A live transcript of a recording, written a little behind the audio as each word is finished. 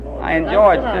I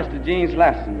enjoyed Sister Jean's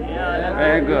lesson.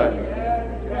 Very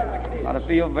good. But I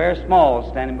feel very small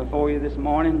standing before you this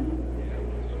morning.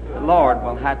 The Lord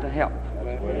will have to help.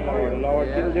 The Lord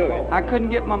can do it. I couldn't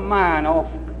get my mind off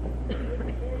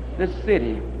this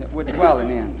city that we're dwelling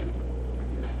in.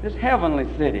 This heavenly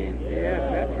city. Yes,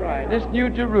 that's right. This New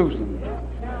Jerusalem.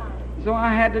 So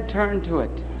I had to turn to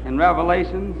it in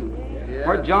Revelations,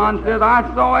 where John says, I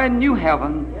saw a new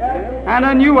heaven and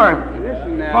a new earth.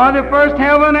 For the first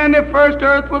heaven and the first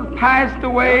earth was passed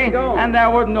away, and there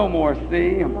was no more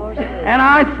sea. And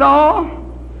I,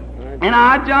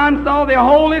 John, saw the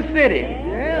holy city,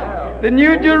 the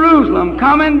New Jerusalem,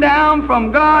 coming down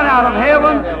from God out of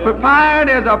heaven, prepared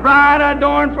as a bride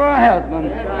adorned for her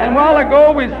husband. And a while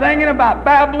ago we were singing about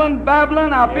Babylon,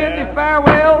 Babylon, I bid thee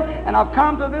farewell, and I've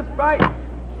come to this bright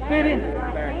city.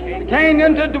 Came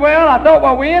in to dwell. I thought,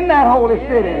 well, we're in that holy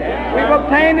city. We've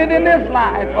obtained it in this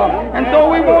life. And so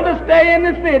we want to stay in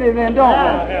the city then, don't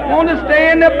we? Want to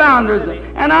stay in the boundaries.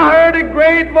 And I heard a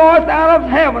great voice out of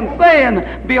heaven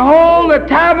saying, behold, the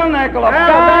tabernacle of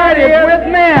God is with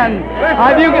men.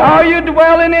 Are you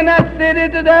dwelling in that city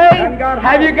today?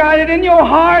 Have you got it in your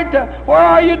heart? Where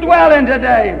are you dwelling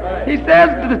today? He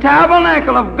says, the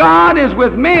tabernacle of God is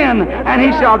with men, and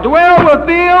he shall dwell with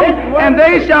them, and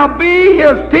they shall be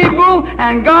his people,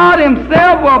 and God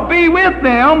himself will be with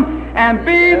them and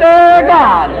be their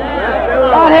God.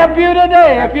 God help you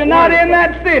today if you're not in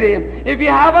that city. If you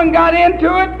haven't got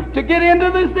into it, to get into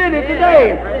the city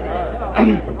today.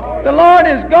 The Lord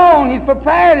is gone. He's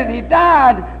prepared it. He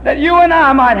died that you and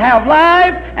I might have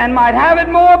life and might have it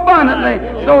more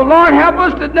abundantly. So Lord, help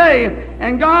us today.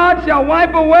 And God shall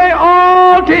wipe away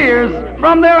all tears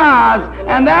from their eyes,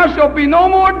 and there shall be no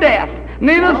more death,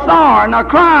 neither sorrow nor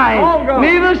crying,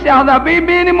 neither shall there be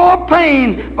any more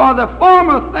pain, for the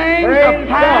former things have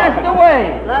passed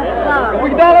away. We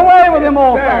done away with them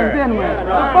old things, didn't we?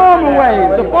 The former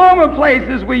ways, the former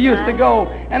places we used to go,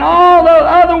 and all those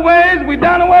other ways we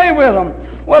done away with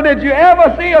them. Well, did you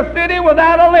ever see a city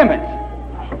without a limit?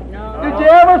 Did you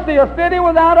ever see a city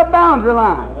without a boundary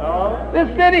line? This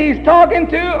city he's talking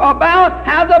to about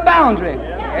has a boundary.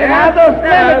 It has a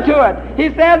limit to it.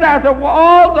 He says, as the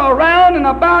walls are around and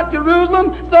about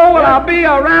Jerusalem, so will I be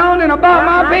around and about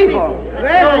my people.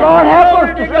 So Lord, help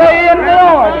us to stay in the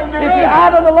Lord. If you're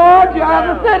out of the Lord, you're out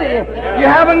of the city. You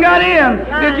haven't got in.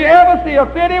 Did you ever see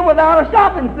a city without a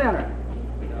shopping center?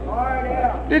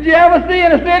 Did you ever see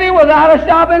in a city without a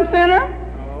shopping center?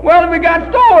 Well, we got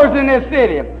stores in this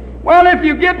city. Well, if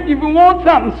you want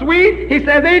something sweet, he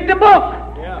says, eat the book.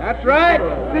 That's right.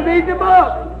 He says, eat the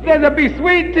book. He says, it'll be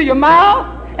sweet to your mouth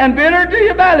and bitter to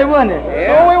your belly, wouldn't it?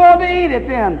 So we want to eat it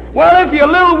then. Well, if you're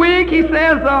a little weak, he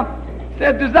says,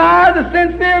 desire the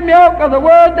sincere milk of the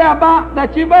word thereby,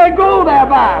 that you may grow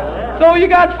thereby. So you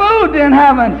got food then,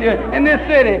 haven't you, in this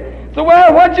city? So,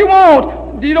 well, what you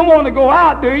want? You don't want to go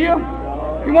out, do you?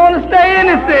 You want to stay in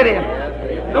this city.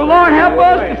 So, Lord, help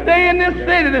us to stay in this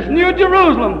city, this New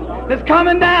Jerusalem that's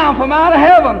coming down from out of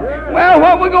heaven. Well,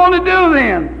 what we going to do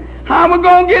then? How are we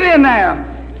going to get in there?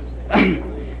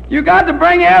 You got to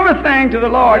bring everything to the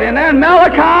Lord. And then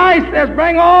Malachi says,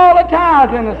 bring all the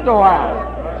tithes in the storehouse.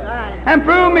 And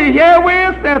prove me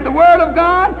herewith, saith the word of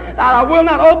God, that I will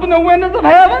not open the windows of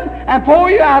heaven and pour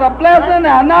you out a blessing.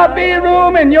 There'll not be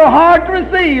room in your heart to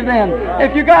receive then.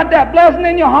 If you got that blessing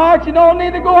in your heart, you don't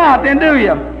need to go out then, do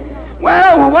you?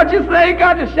 Well, what you say, you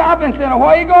got the shopping center.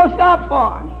 What are you going to shop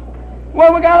for?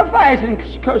 Well, we got a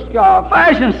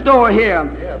fashion store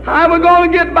here. How are we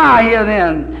going to get by here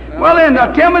then? Well, in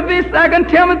 2 Timothy,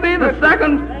 the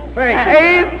 2nd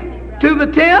 8th to the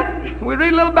 10th, we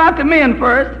read a little about the men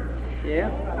first.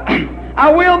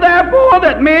 I will therefore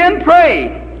that men pray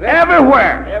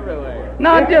everywhere.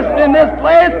 Not just in this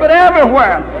place, but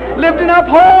everywhere. Lifting up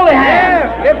holy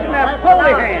hands. Lifting up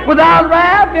holy hands. Without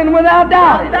wrath and without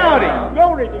doubting.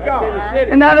 Glory to God.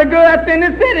 Isn't that a good? That's in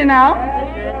the city now.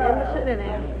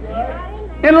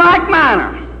 In like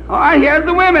manner. All right, here's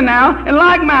the women now. In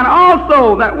like manner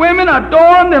also that women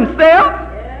adorn themselves.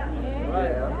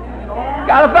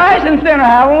 Got a fashion center,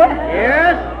 haven't we?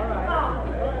 Yes.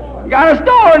 Got a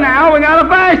store now. We got a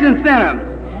fashion center.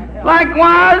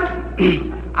 Likewise,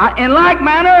 in like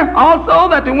manner also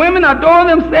that the women adorn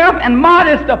themselves in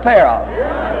modest apparel.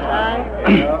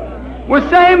 With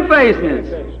shamefacedness.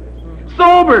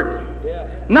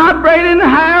 Sobered. Not braiding the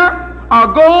hair, or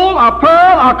gold, or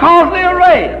pearl, or costly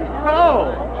array.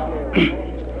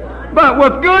 But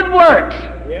with good works.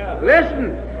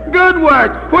 Listen. Good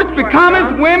works, which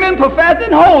becometh women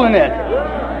professing holiness.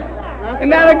 Isn't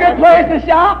that a good place to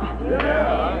shop?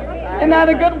 Isn't that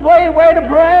a good way to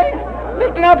pray?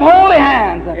 Lifting up holy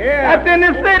hands. That's in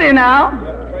this city now.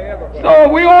 So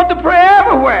we want to pray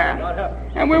everywhere.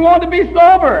 And we want to be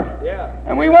sober.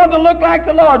 And we want to look like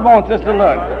the Lord wants us to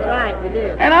look. That's right, we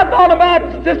do. And I thought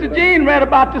about, Sister Jean read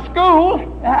about the school.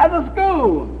 It has a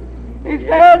school. He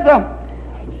says,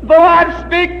 though I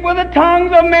speak with the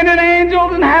tongues of men and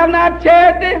angels and have not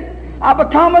charity, I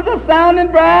become as a sounding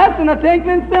brass and a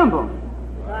tinkling cymbal.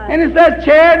 And it says,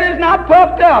 charity is not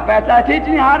puffed up. That's our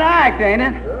teaching you how to act, ain't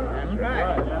it? That's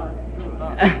right.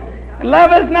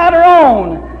 Love is not our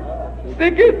own.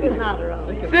 Seek is Not our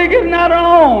own. not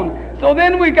our own. So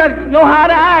then we got to know how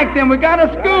to act, and we got a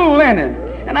school in it.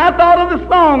 And I thought of the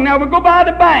song. Now we go by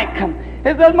the bank.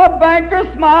 It says, my banker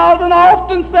smiles and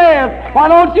often says, why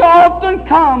don't you often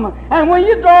come? And when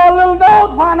you draw a little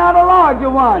note, why not a larger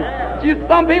one?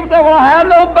 Some people say, well, I have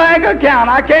no bank account.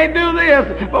 I can't do this.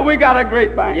 But we got a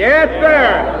great bank. Yes,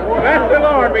 sir. Bless the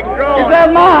Lord. We can draw. He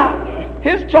says,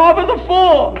 his trough is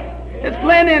full. It's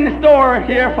plenty in the store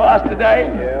here for us today.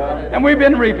 And we've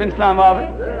been reaping some of it.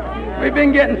 We've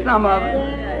been getting some of it.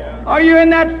 Are you in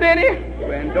that city?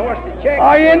 We endorse the check.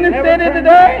 Are you in the city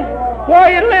today? Where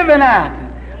are you living at?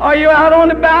 Are you out on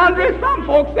the boundary? Some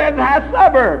folks say it has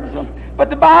suburbs. But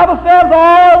the Bible says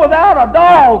all without are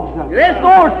dogs,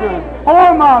 sorcerers,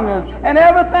 whoremongers, and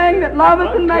everything that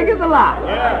loveth and maketh a lie.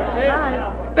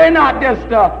 They're not just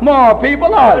moral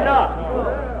people, are they?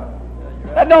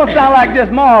 That don't sound like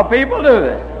just moral people, do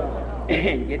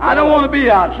they? I don't want to be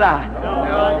outside.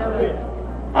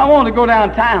 I want to go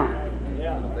downtown.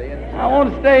 I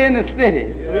want to stay in the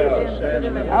city.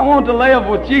 I want to live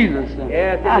with Jesus.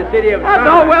 Yes, in the city of I God.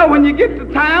 thought, well, when you get to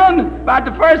town, about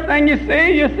the first thing you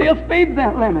see a speed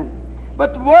limit.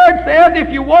 But the Word says if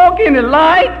you walk in the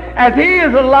light, as He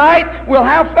is a light, we'll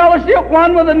have fellowship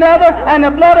one with another, and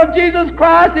the blood of Jesus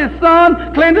Christ, His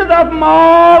Son, cleanses us from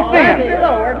all sin. Thank you,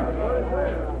 Lord.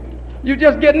 You're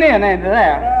just getting in, ain't you,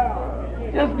 there?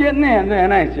 Just getting in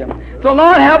then, ain't you? So,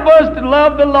 Lord, help us to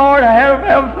love the Lord ahead of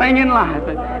everything in life.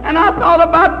 And I thought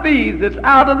about these that's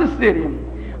out of the city.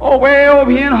 Oh, way over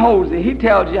here in Hosea, he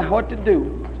tells you what to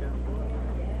do.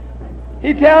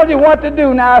 He tells you what to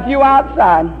do. Now, if you're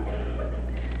outside,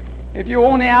 if you're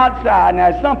on the outside,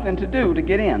 now there's something to do to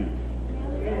get in.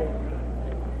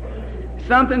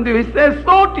 Something to do. He says,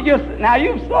 sow to yourself. Now,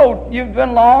 you've been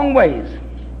a long ways.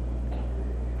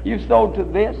 You've sowed to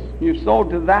this, you've sowed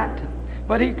to that.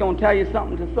 But he's going to tell you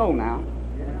something to sow now.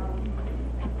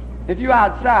 If you're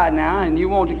outside now and you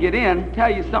want to get in,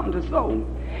 tell you something to sow.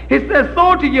 He says,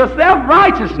 sow to yourself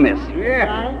righteousness.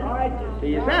 Yeah. To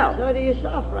yourself. So to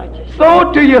yourself, righteousness.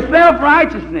 Sow to yourself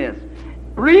righteousness.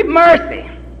 Reap mercy.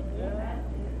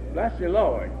 Bless the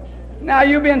Lord. Now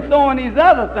you've been sowing these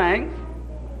other things,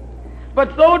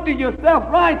 but sow to yourself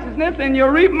righteousness and you'll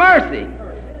reap mercy.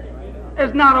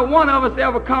 There's not a one of us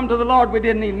ever come to the Lord we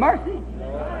didn't need mercy.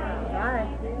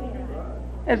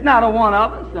 It's not a one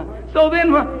of us. So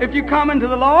then, if you come into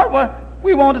the Lord, well,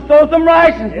 we want to sow some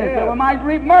righteousness so we might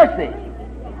reap mercy.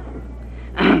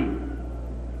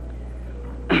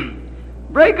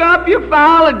 Break up your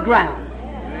fallow ground.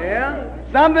 Yeah.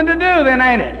 Something to do then,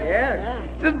 ain't it? Yeah.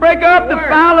 Just break up the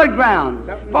fallow ground.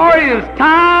 For it is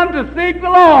time to seek the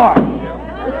Lord.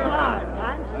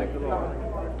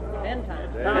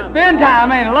 It's been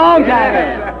time, ain't it? A long time,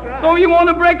 ain't it? So you want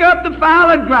to break up the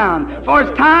fallow ground. For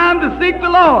it's time to seek the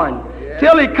Lord.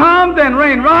 Till He comes and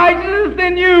rain righteousness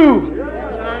in you.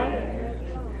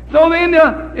 So then,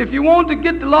 if you want to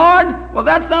get the Lord, well,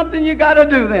 that's something you got to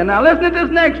do then. Now listen to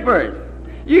this next verse.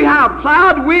 You have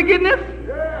plowed wickedness.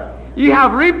 You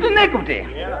have reaped iniquity.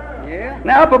 Yeah.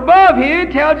 Now up above here,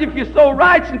 it tells you if you sow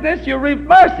righteousness, you'll reap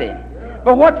mercy.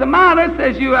 But what's the matter? It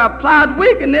says you have plowed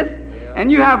wickedness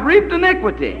and you have reaped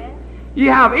iniquity.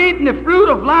 You have eaten the fruit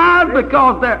of lies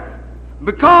because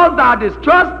thou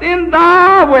distrust in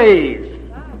thy ways.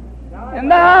 In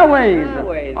thy ways.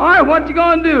 All right, what you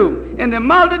going to do? In the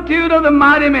multitude of the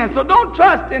mighty men. So don't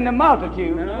trust in the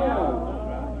multitude.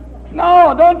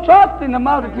 No, don't trust in the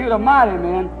multitude of mighty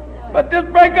men. But just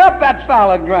break up that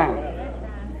fallow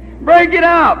ground. Break it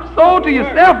up. Sow to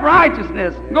yourself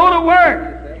righteousness. Go to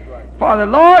work. For the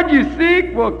Lord you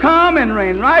seek will come and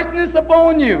rain righteousness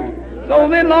upon you. So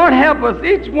then, Lord, help us,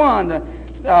 each one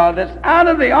that's out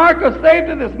of the ark of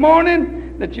safety this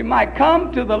morning, that you might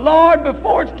come to the Lord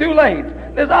before it's too late.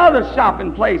 There's other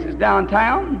shopping places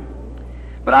downtown,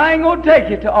 but I ain't going to take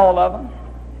you to all of them.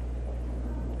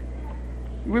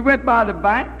 We went by the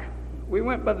bank, we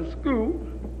went by the school,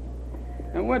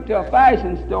 and went to a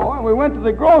fashion store, and we went to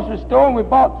the grocery store, and we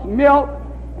bought some milk,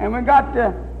 and we got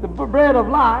the bread of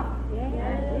life,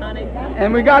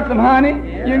 and we got some honey.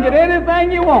 You can get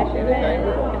anything you want.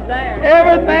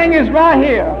 Everything is right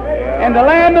here in the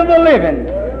land of the living.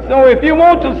 So if you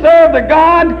want to serve the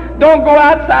God, don't go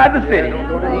outside the city. Don't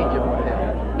go to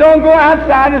Egypt. Don't go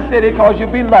outside the city because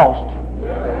you'll be lost.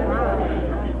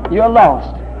 You're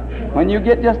lost when you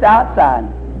get just outside.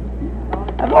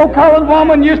 An old colored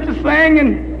woman used to sing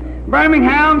in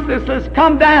Birmingham, says,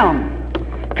 come down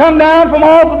from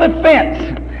off of the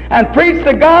fence and preach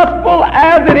the gospel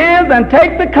as it is and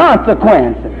take the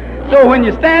consequence. So when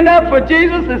you stand up for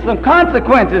Jesus, there's some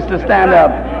consequences to stand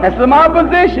up and some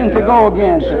opposition to go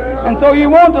against. And so you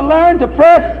want to learn to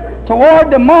press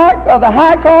toward the mark of the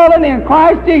high calling in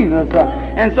Christ Jesus.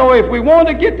 And so if we want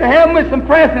to get to heaven, with some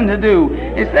pressing to do.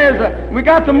 It says we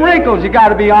got some wrinkles you got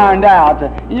to be ironed out.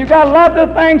 And you got lots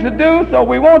of things to do, so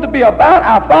we want to be about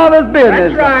our Father's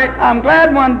business. That's right. I'm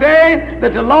glad one day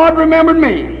that the Lord remembered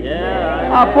me.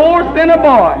 Yeah. A poor sinner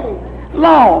boy,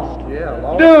 lost,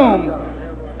 Yeah. doomed,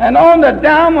 and on the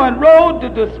downward road to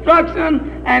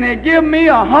destruction, and He give me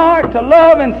a heart to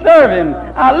love and serve Him.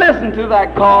 I listened to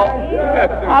that call.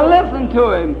 I listened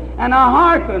to Him, and I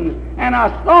hearkened, and I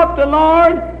sought the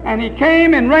Lord, and He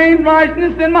came and reigned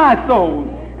righteousness in my soul.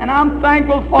 And I'm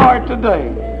thankful for it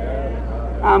today.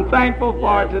 I'm thankful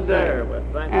for it today.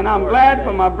 And I'm glad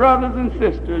for my brothers and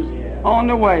sisters on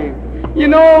the way. You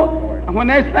know, when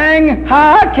they sang,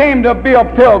 how I came to be a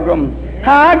pilgrim,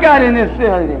 how I got in this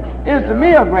city, is to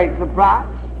me a great surprise.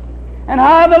 And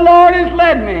how the Lord has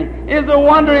led me is a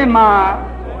wonder in my eyes.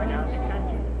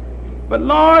 But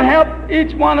Lord, help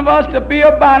each one of us to be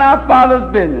about our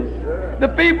Father's business. The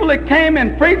people that came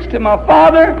and preached to my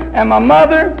father and my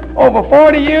mother over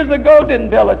 40 years ago didn't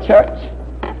build a church.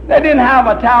 They didn't have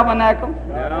a tabernacle.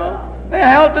 No. They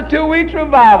held the 2 weeks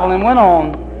revival and went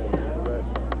on.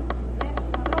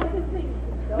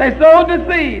 They sowed the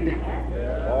seed.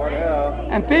 Lord help.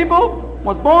 And people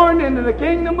was born into the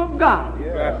kingdom of God.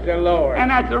 Bless the Lord.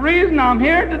 And that's the reason I'm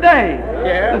here today.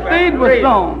 Yeah, The seed was that's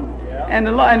sown.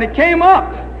 And it came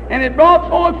up. And it brought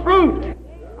forth fruit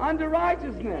unto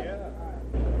righteousness.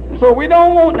 So we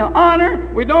don't want no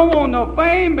honor, we don't want no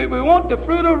fame, but we want the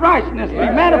fruit of righteousness to be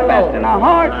manifest in our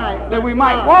hearts, that we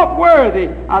might walk worthy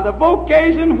of the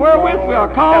vocation wherewith we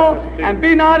are called, and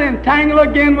be not entangled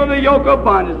again with the yoke of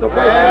bondage. So praise